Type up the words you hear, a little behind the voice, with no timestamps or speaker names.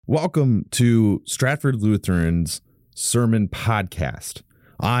Welcome to Stratford Lutheran's Sermon Podcast.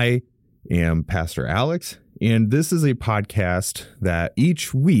 I am Pastor Alex, and this is a podcast that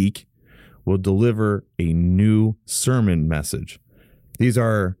each week will deliver a new sermon message. These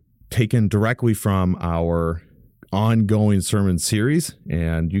are taken directly from our ongoing sermon series,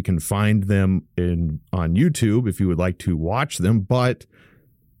 and you can find them on YouTube if you would like to watch them, but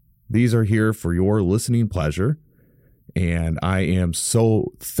these are here for your listening pleasure. And I am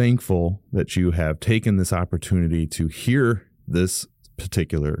so thankful that you have taken this opportunity to hear this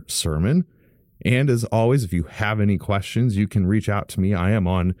particular sermon. And as always, if you have any questions, you can reach out to me. I am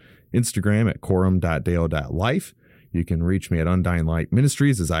on Instagram at quorum.deo.life. You can reach me at Undying Light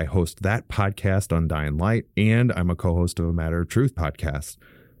Ministries as I host that podcast, Undying Light, and I'm a co-host of a Matter of Truth podcast.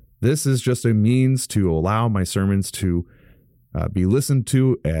 This is just a means to allow my sermons to be listened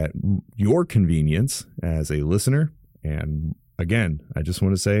to at your convenience as a listener. And again, I just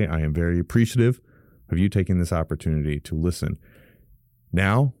want to say I am very appreciative of you taking this opportunity to listen.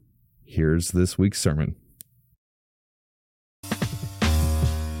 Now, here's this week's sermon.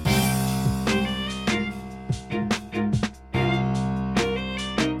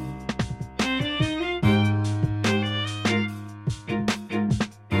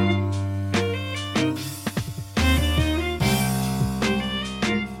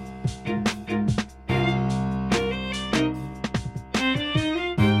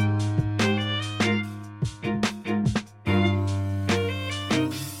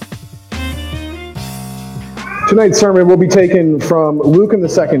 Tonight's sermon will be taken from Luke in the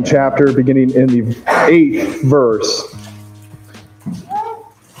 2nd chapter, beginning in the 8th verse.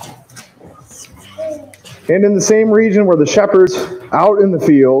 And in the same region were the shepherds out in the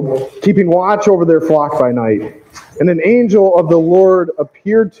field, keeping watch over their flock by night. And an angel of the Lord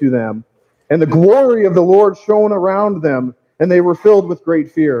appeared to them, and the glory of the Lord shone around them, and they were filled with great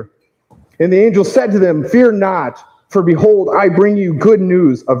fear. And the angel said to them, "Fear not, for behold, I bring you good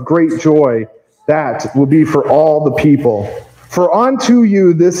news of great joy, that will be for all the people. For unto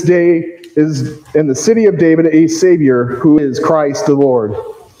you this day is in the city of David a Savior, who is Christ the Lord.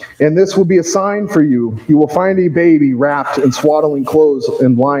 And this will be a sign for you. You will find a baby wrapped in swaddling clothes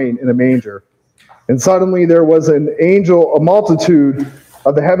and lying in a manger." And suddenly there was a multitude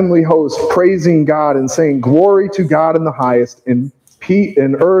of the heavenly host praising God and saying, "Glory to God in the highest, and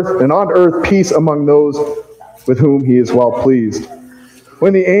on earth peace among those with whom he is well pleased."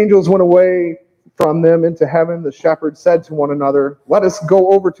 When the angels went away from them into heaven, the shepherds said to one another, "Let us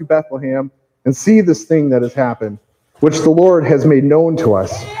go over to Bethlehem and see this thing that has happened, which the Lord has made known to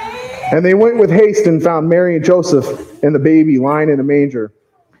us." And they went with haste and found Mary and Joseph and the baby lying in a manger.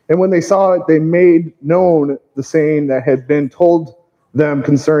 And when they saw it, they made known the saying that had been told them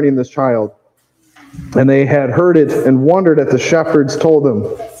concerning this child. And they had heard it and wondered at the shepherds told them.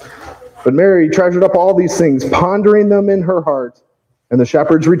 But Mary treasured up all these things, pondering them in her heart. And the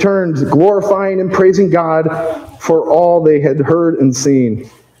shepherds returned, glorifying and praising God for all they had heard and seen,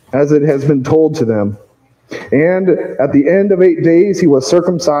 as it has been told to them. And at the end of 8 days he was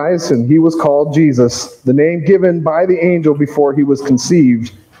circumcised, and he was called Jesus, the name given by the angel before he was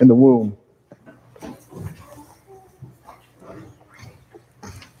conceived in the womb.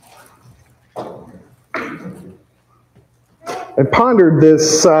 I pondered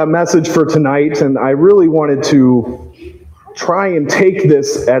this message for tonight, and I really wanted to try and take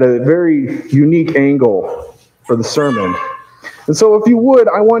this at a very unique angle for the sermon. And so if you would,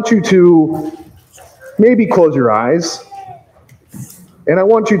 I want you to maybe close your eyes, and I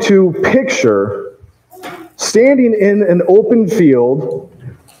want you to picture standing in an open field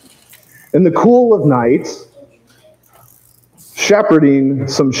in the cool of night, shepherding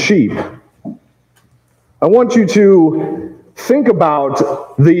some sheep. I want you to think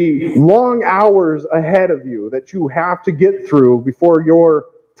about the long hours ahead of you that you have to get through before your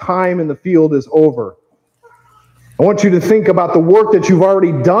time in the field is over. I want you to think about the work that you've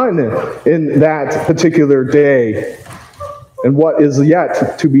already done in that particular day and what is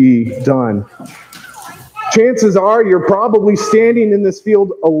yet to be done. Chances are you're probably standing in this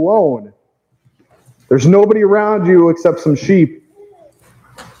field alone. There's nobody around you except some sheep.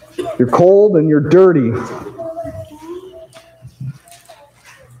 You're cold and you're dirty.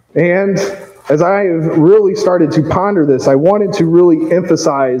 And as I have really started to ponder this, I wanted to really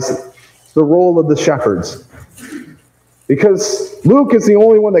emphasize the role of the shepherds. Because Luke is the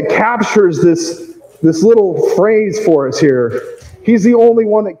only one that captures this little phrase for us here. He's the only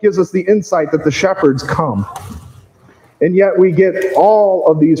one that gives us the insight that the shepherds come. And yet we get all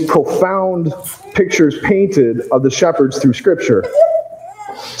of these profound pictures painted of the shepherds through Scripture.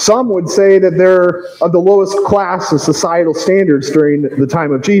 Some would say that they're of the lowest class of societal standards during the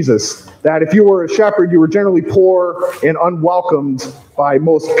time of Jesus. That if you were a shepherd, you were generally poor and unwelcomed by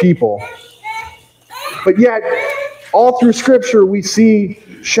most people. But yet, all through Scripture, we see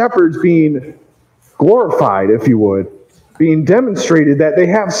shepherds being glorified, if you would, being demonstrated that they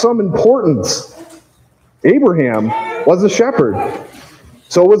have some importance. Abraham was a shepherd.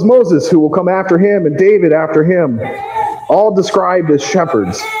 So was Moses, who will come after him, and David after him, all described as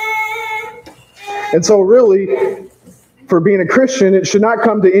shepherds. And so really, for being a Christian, it should not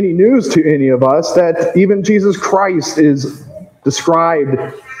come to any news to any of us that even Jesus Christ is described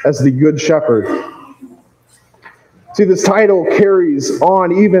as the Good Shepherd. See, this title carries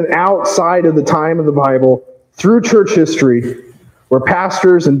on even outside of the time of the Bible, through church history, where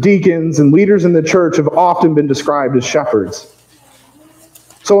pastors and deacons and leaders in the church have often been described as shepherds.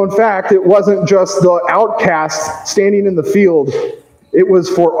 So in fact, it wasn't just the outcast standing in the field. It was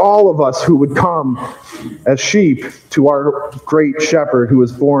for all of us who would come as sheep to our great shepherd who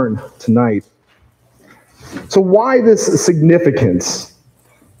was born tonight. So why this significance?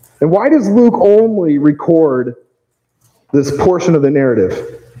 And why does Luke only record this portion of the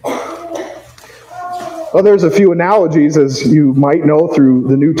narrative? Well, there's a few analogies, as you might know, through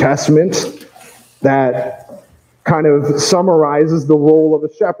the New Testament that kind of summarizes the role of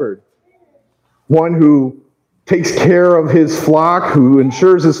a shepherd. One who takes care of his flock, who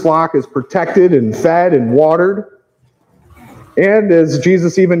ensures his flock is protected and fed and watered. And as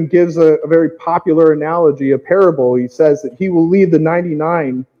Jesus even gives a very popular analogy, a parable, he says that he will leave the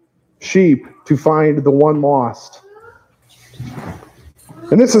 99 sheep to find the one lost.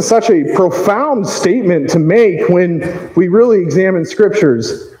 And this is such a profound statement to make when we really examine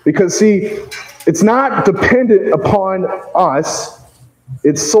scriptures. Because, see, it's not dependent upon us.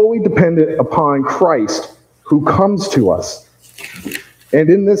 It's solely dependent upon Christ, who comes to us. And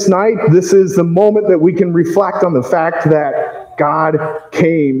in this night, this is the moment that we can reflect on the fact that God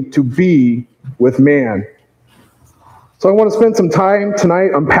came to be with man. So I want to spend some time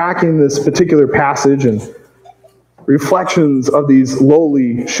tonight unpacking this particular passage and reflections of these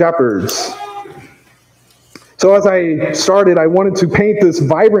lowly shepherds. So as I started, I wanted to paint this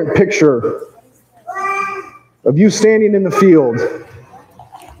vibrant picture of you standing in the field.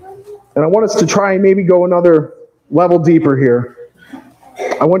 And I want us to try and maybe go another level deeper here.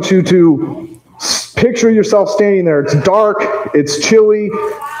 I want you to picture yourself standing there. It's dark, it's chilly.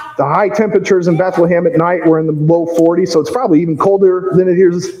 The high temperatures in Bethlehem at night were in the low 40s, so it's probably even colder than it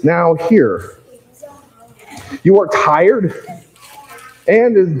is now here. You are tired,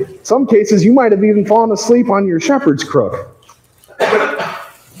 and in some cases, you might have even fallen asleep on your shepherd's crook.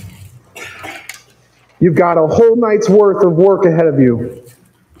 You've got a whole night's worth of work ahead of you,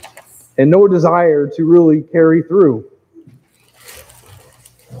 and no desire to really carry through.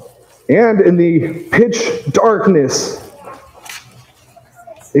 And in the pitch darkness,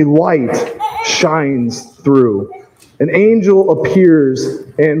 a light shines through. An angel appears,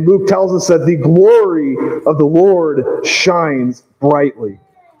 and Luke tells us that the glory of the Lord shines brightly.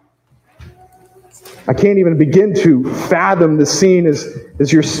 I can't even begin to fathom the scene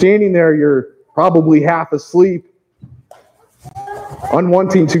as you're standing there, you're probably half asleep,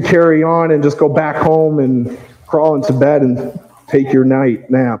 unwanting to carry on and just go back home and crawl into bed and take your night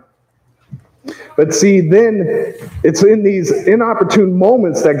nap. But see, then it's in these inopportune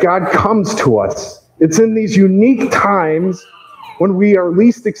moments that God comes to us. It's in these unique times when we are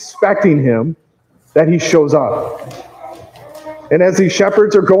least expecting him that he shows up. And as these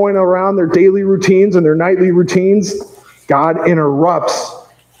shepherds are going around their daily routines and their nightly routines, God interrupts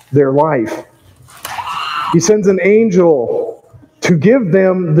their life. He sends an angel to give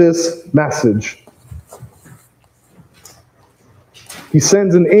them this message. He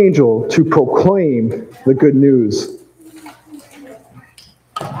sends an angel to proclaim the good news.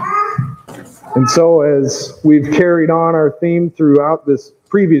 And so as we've carried on our theme throughout this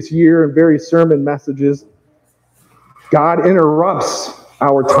previous year in various sermon messages, God interrupts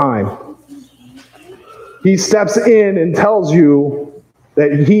our time. He steps in and tells you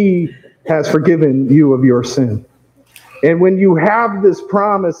that he has forgiven you of your sin. And when you have this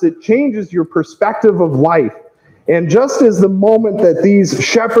promise, it changes your perspective of life. And just as the moment that these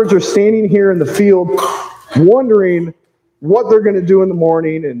shepherds are standing here in the field, wondering what they're going to do in the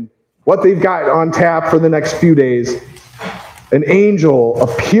morning and what they've got on tap for the next few days, an angel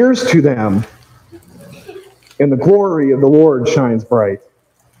appears to them, and the glory of the Lord shines bright.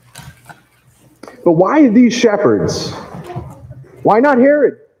 But why these shepherds? Why not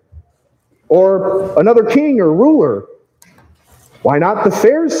Herod? Or another king or ruler? Why not the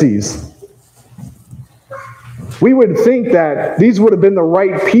Pharisees? We would think that these would have been the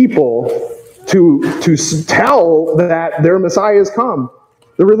right people to tell that their Messiah has come.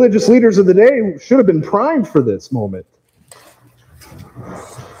 The religious leaders of the day should have been primed for this moment.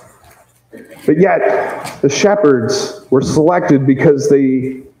 But yet, the shepherds were selected because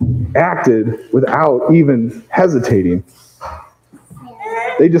they acted without even hesitating.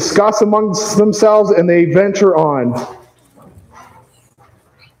 They discuss amongst themselves and they venture on.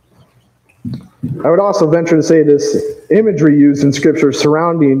 I would also venture to say this imagery used in Scripture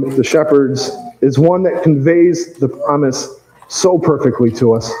surrounding the shepherds is one that conveys the promise so perfectly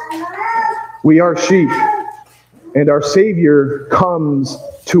to us. We are sheep, and our Savior comes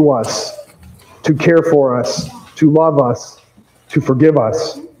to us to care for us, to love us, to forgive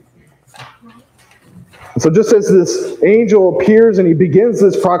us. And so just as this angel appears and he begins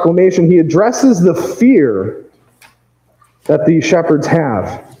this proclamation, he addresses the fear that these shepherds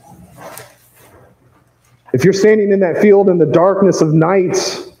have. If you're standing in that field in the darkness of night,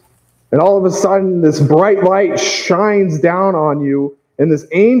 and all of a sudden this bright light shines down on you, and this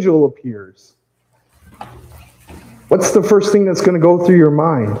angel appears, what's the first thing that's going to go through your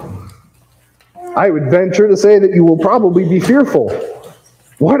mind? I would venture to say that you will probably be fearful.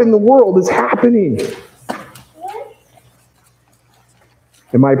 What in the world is happening?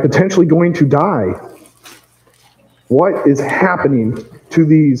 Am I potentially going to die? What is happening to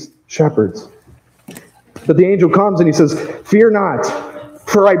these shepherds? But the angel comes and he says, "Fear not,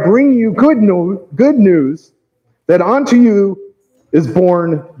 for I bring you good news that unto you is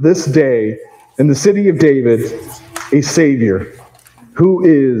born this day in the city of David a Savior, who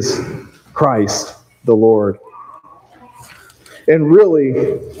is Christ the Lord." And really,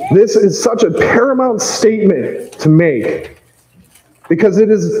 this is such a paramount statement to make because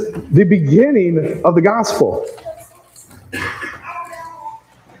it is the beginning of the gospel.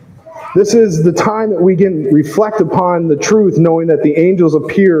 This is the time that we can reflect upon the truth, knowing that the angels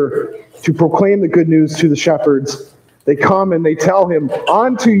appear to proclaim the good news to the shepherds. They come and they tell him,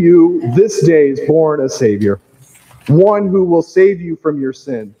 "Unto you this day is born a Savior, one who will save you from your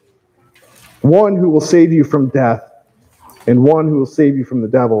sin, one who will save you from death, and one who will save you from the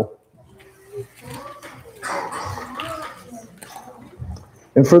devil."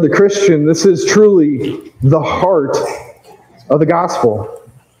 And for the Christian, this is truly the heart of the gospel.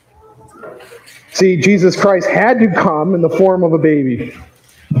 See, Jesus Christ had to come in the form of a baby.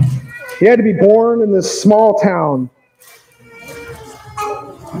 He had to be born in this small town.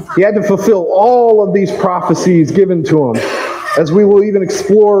 He had to fulfill all of these prophecies given to him, as we will even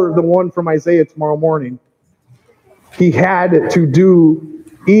explore the one from Isaiah tomorrow morning. He had to do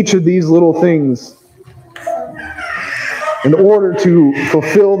each of these little things in order to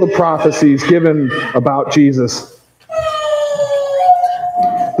fulfill the prophecies given about Jesus.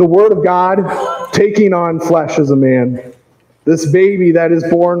 The Word of God taking on flesh as a man. This baby that is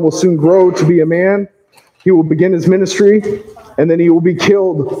born will soon grow to be a man. He will begin his ministry, and then he will be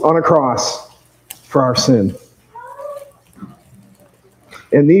killed on a cross for our sin.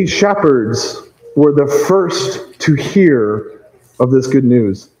 And these shepherds were the first to hear of this good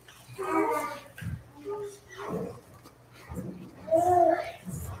news.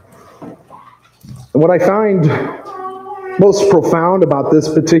 And what I find most profound about this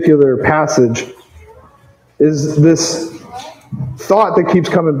particular passage is this thought that keeps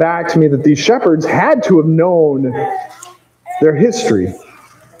coming back to me, that these shepherds had to have known their history.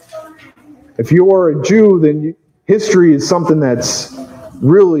 If you're a Jew, then history is something that's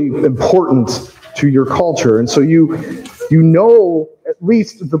really important to your culture. And so you know at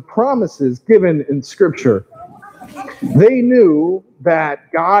least the promises given in Scripture. They knew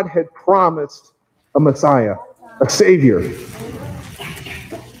that God had promised a Messiah, a Savior.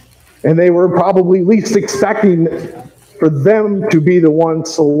 And they were probably least expecting for them to be the one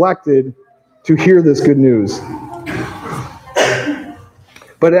selected to hear this good news.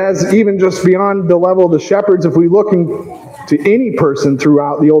 But as even just beyond the level of the shepherds, if we look to any person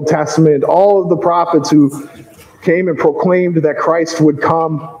throughout the Old Testament, all of the prophets who came and proclaimed that Christ would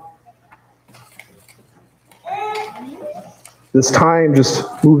come, this time just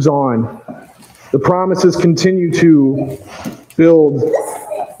moves on. The promises continue to build.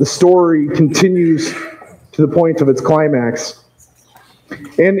 The story continues to the point of its climax.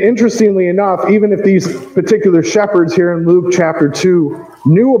 And interestingly enough, even if these particular shepherds here in Luke chapter 2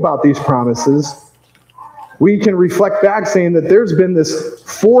 knew about these promises, we can reflect back saying that there's been this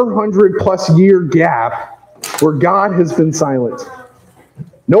 400 plus year gap where God has been silent.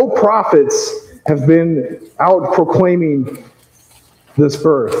 No prophets have been out proclaiming this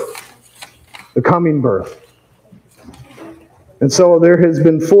birth, the coming birth. And so there has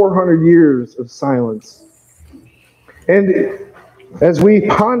been 400 years of silence. And as we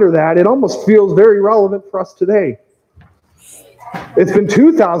ponder that, it almost feels very relevant for us today. It's been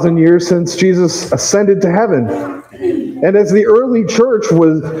 2,000 years since Jesus ascended to heaven. And as the early church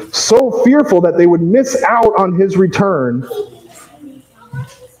was so fearful that they would miss out on his return,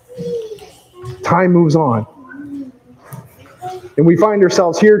 time moves on. And we find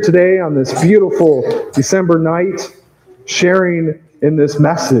ourselves here today on this beautiful December night, sharing in this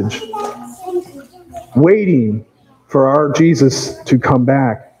message, waiting for our Jesus to come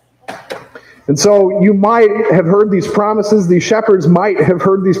back. And so you might have heard these promises, these shepherds might have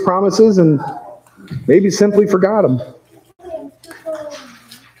heard these promises and maybe simply forgot them.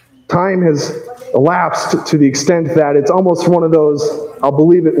 Time has elapsed to the extent that it's almost one of those, I'll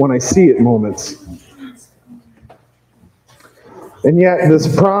believe it when I see it moments. And yet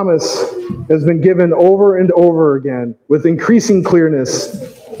this promise has been given over and over again with increasing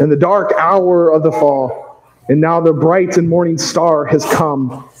clearness in the dark hour of the fall. And now the bright and morning star has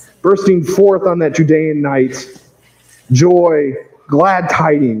come, bursting forth on that Judean night. Joy, glad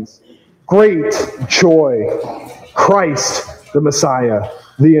tidings, great joy. Christ, the Messiah,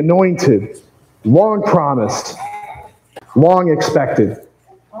 the anointed, long promised, long expected,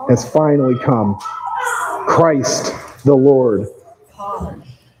 has finally come. Christ, the Lord.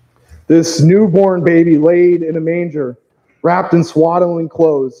 This newborn baby laid in a manger, wrapped in swaddling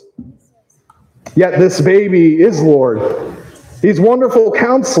clothes. Yet this baby is Lord. He's wonderful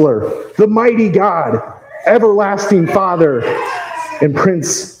counselor, the mighty God, everlasting Father, and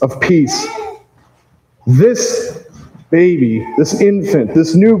Prince of Peace. This baby, this infant,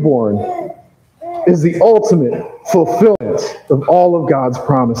 this newborn, is the ultimate fulfillment of all of God's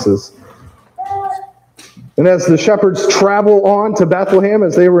promises. And as the shepherds travel on to Bethlehem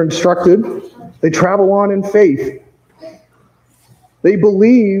as they were instructed, they travel on in faith. They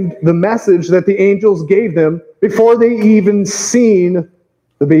believed the message that the angels gave them before they even seen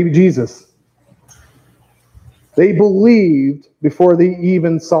the baby Jesus. They believed before they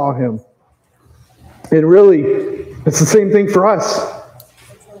even saw him. And really, it's the same thing for us.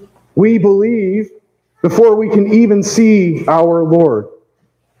 We believe before we can even see our Lord.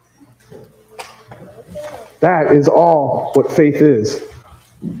 That is all what faith is.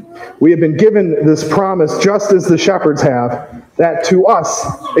 We have been given this promise, just as the shepherds have, that to us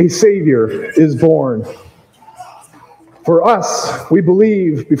a Savior is born. For us, we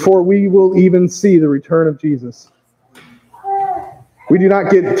believe before we will even see the return of Jesus. We do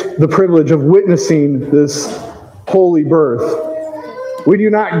not get the privilege of witnessing this holy birth. We do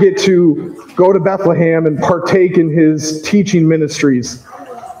not get to go to Bethlehem and partake in his teaching ministries.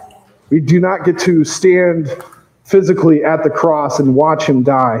 We do not get to stand physically at the cross and watch him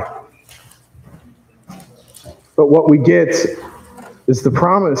die. But what we get is the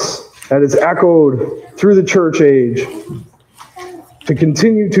promise that is echoed through the church age to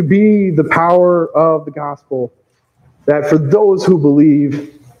continue to be the power of the gospel, that for those who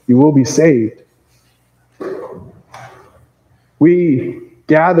believe, you will be saved. We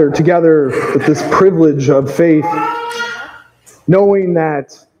gather together with this privilege of faith, knowing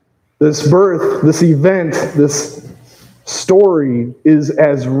that this birth, this event, this story is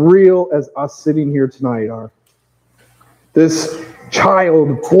as real as us sitting here tonight are. This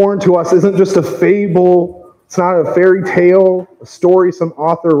child born to us isn't just a fable. It's not a fairy tale, a story some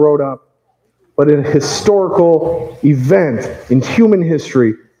author wrote up, but a historical event in human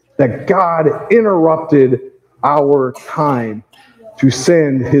history that God interrupted our time to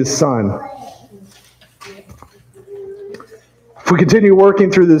send his Son. If we continue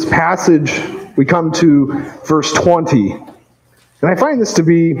working through this passage, we come to verse 20. And I find this to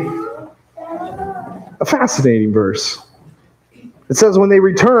be a fascinating verse. It says, when they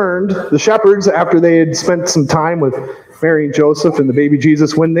returned, the shepherds, after they had spent some time with Mary and Joseph and the baby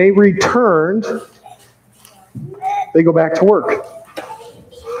Jesus, when they returned, they go back to work.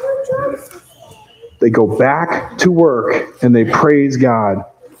 They go back to work and they praise God.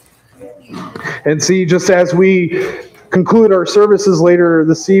 And see, just as we conclude our services later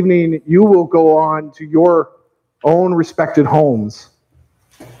this evening, you will go on to your own respected homes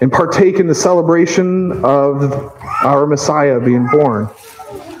and partake in the celebration of our Messiah being born.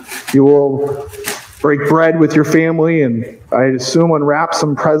 You will break bread with your family and, I assume, unwrap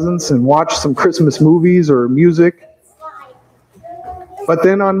some presents and watch some Christmas movies or music. But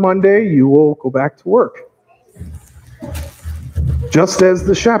then on Monday, you will go back to work. Just as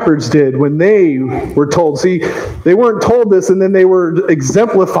the shepherds did when they were told. See, they weren't told this and then they were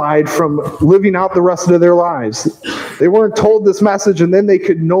exemplified from living out the rest of their lives. They weren't told this message and then they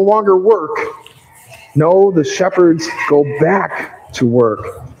could no longer work. No, the shepherds go back to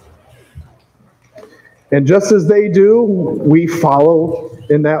work. And just as they do, we follow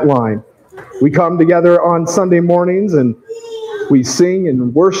in that line. We come together on Sunday mornings and we sing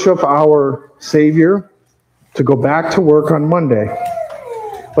and worship our Savior to go back to work on Monday.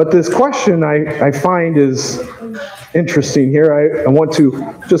 But this question I find is interesting here. I want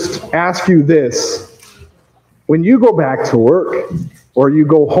to just ask you this. When you go back to work or you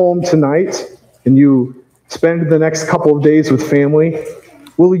go home tonight and you spend the next couple of days with family,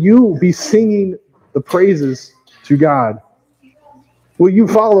 will you be singing the praises to God? Will you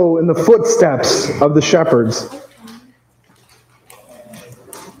follow in the footsteps of the shepherds?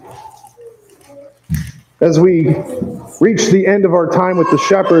 As we reach the end of our time with the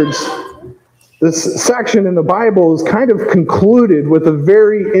shepherds, this section in the Bible is kind of concluded with a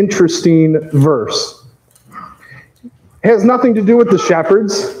very interesting verse. It has nothing to do with the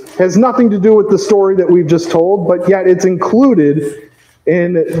shepherds, has nothing to do with the story that we've just told, but yet it's included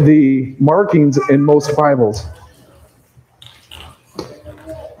in the markings in most Bibles.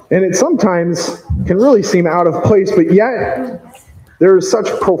 And it sometimes can really seem out of place, but yet there is such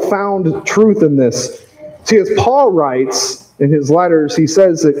profound truth in this. See, as Paul writes in his letters, he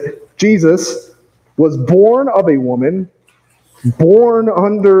says that Jesus was born of a woman, born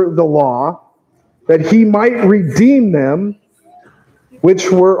under the law, that he might redeem them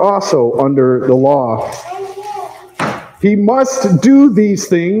which were also under the law. He must do these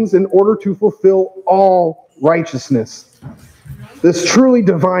things in order to fulfill all righteousness. This truly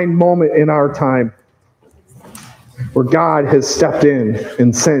divine moment in our time where God has stepped in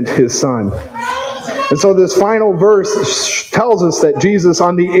and sent his Son. And so this final verse tells us that Jesus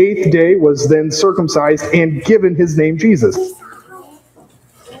on the 8th day was then circumcised and given his name Jesus.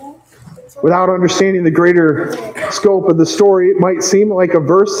 Without understanding the greater scope of the story, it might seem like a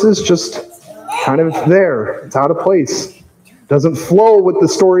verse is just kind of there. It's out of place. It doesn't flow with the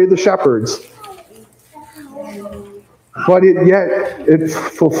story of the shepherds. But yet it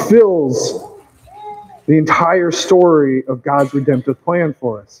fulfills the entire story of God's redemptive plan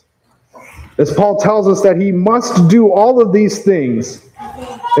for us. As Paul tells us that he must do all of these things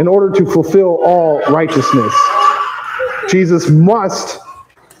in order to fulfill all righteousness. Jesus must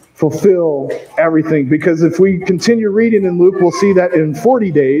fulfill everything, because if we continue reading in Luke, we'll see that in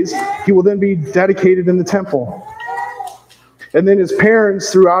 40 days, he will then be dedicated in the temple. And then his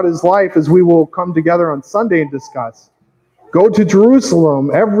parents throughout his life, as we will come together on Sunday and discuss, go to Jerusalem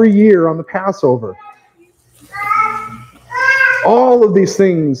every year on the Passover. All of these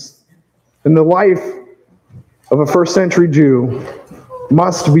things in the life of a first century Jew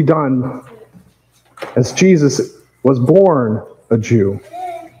must be done as Jesus was born a Jew,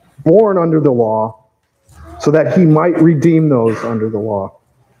 born under the law, so that he might redeem those under the law.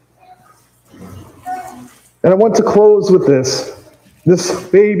 And I want to close with this. This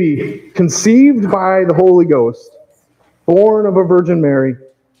baby, conceived by the Holy Ghost, born of a Virgin Mary.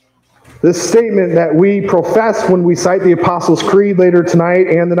 This statement that we profess when we cite the Apostles' Creed later tonight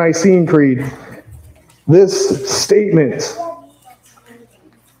and the Nicene Creed. This statement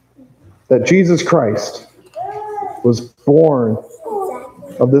that Jesus Christ was born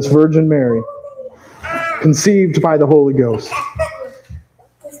of this Virgin Mary, conceived by the Holy Ghost.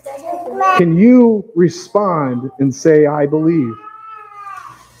 Can you respond and say, I believe?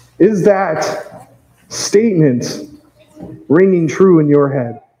 Is that statement ringing true in your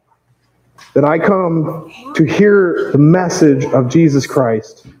head? That I come to hear the message of Jesus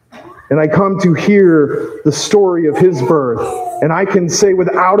Christ, and I come to hear the story of his birth, and I can say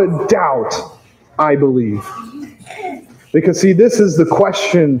without a doubt, I believe. Because see, this is the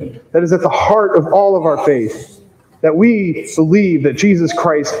question that is at the heart of all of our faith. That we believe that Jesus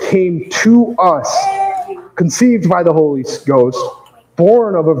Christ came to us, conceived by the Holy Ghost,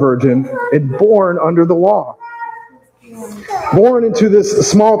 born of a virgin, and born under the law. Born into this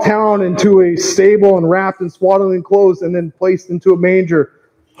small town, into a stable and wrapped in swaddling clothes, and then placed into a manger.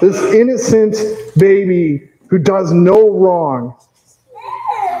 This innocent baby who does no wrong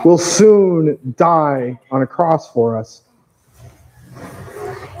will soon die on a cross for us.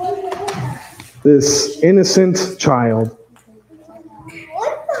 This innocent child.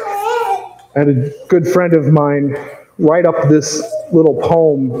 I had a good friend of mine write up this little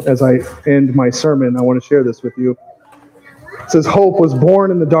poem as I end my sermon. I want to share this with you. It says, hope was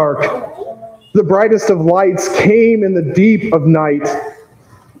born in the dark. The brightest of lights came in the deep of night.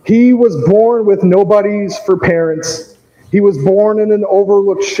 He was born with nobodies for parents. He was born in an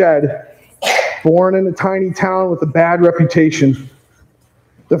overlooked shed, born in a tiny town with a bad reputation.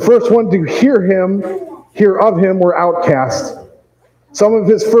 The first one to hear of him were outcasts. Some of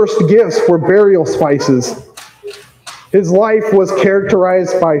his first gifts were burial spices. His life was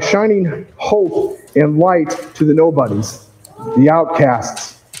characterized by shining hope and light to the nobodies, the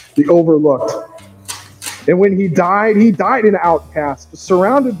outcasts, the overlooked. And when he died an outcast,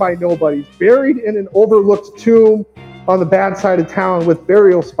 surrounded by nobodies, buried in an overlooked tomb on the bad side of town with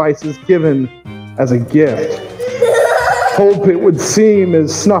burial spices given as a gift. Hope, it would seem,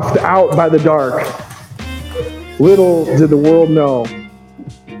 is snuffed out by the dark. Little did the world know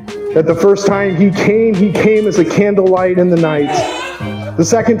that the first time he came as a candlelight in the night. The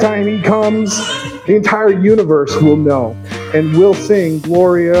second time he comes, the entire universe will know and will sing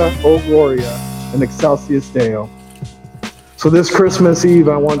Gloria, O Gloria, and Excelsis Deo. So this Christmas Eve,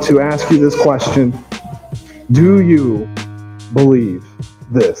 I want to ask you this question. Do you believe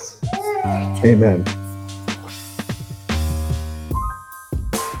this? Amen.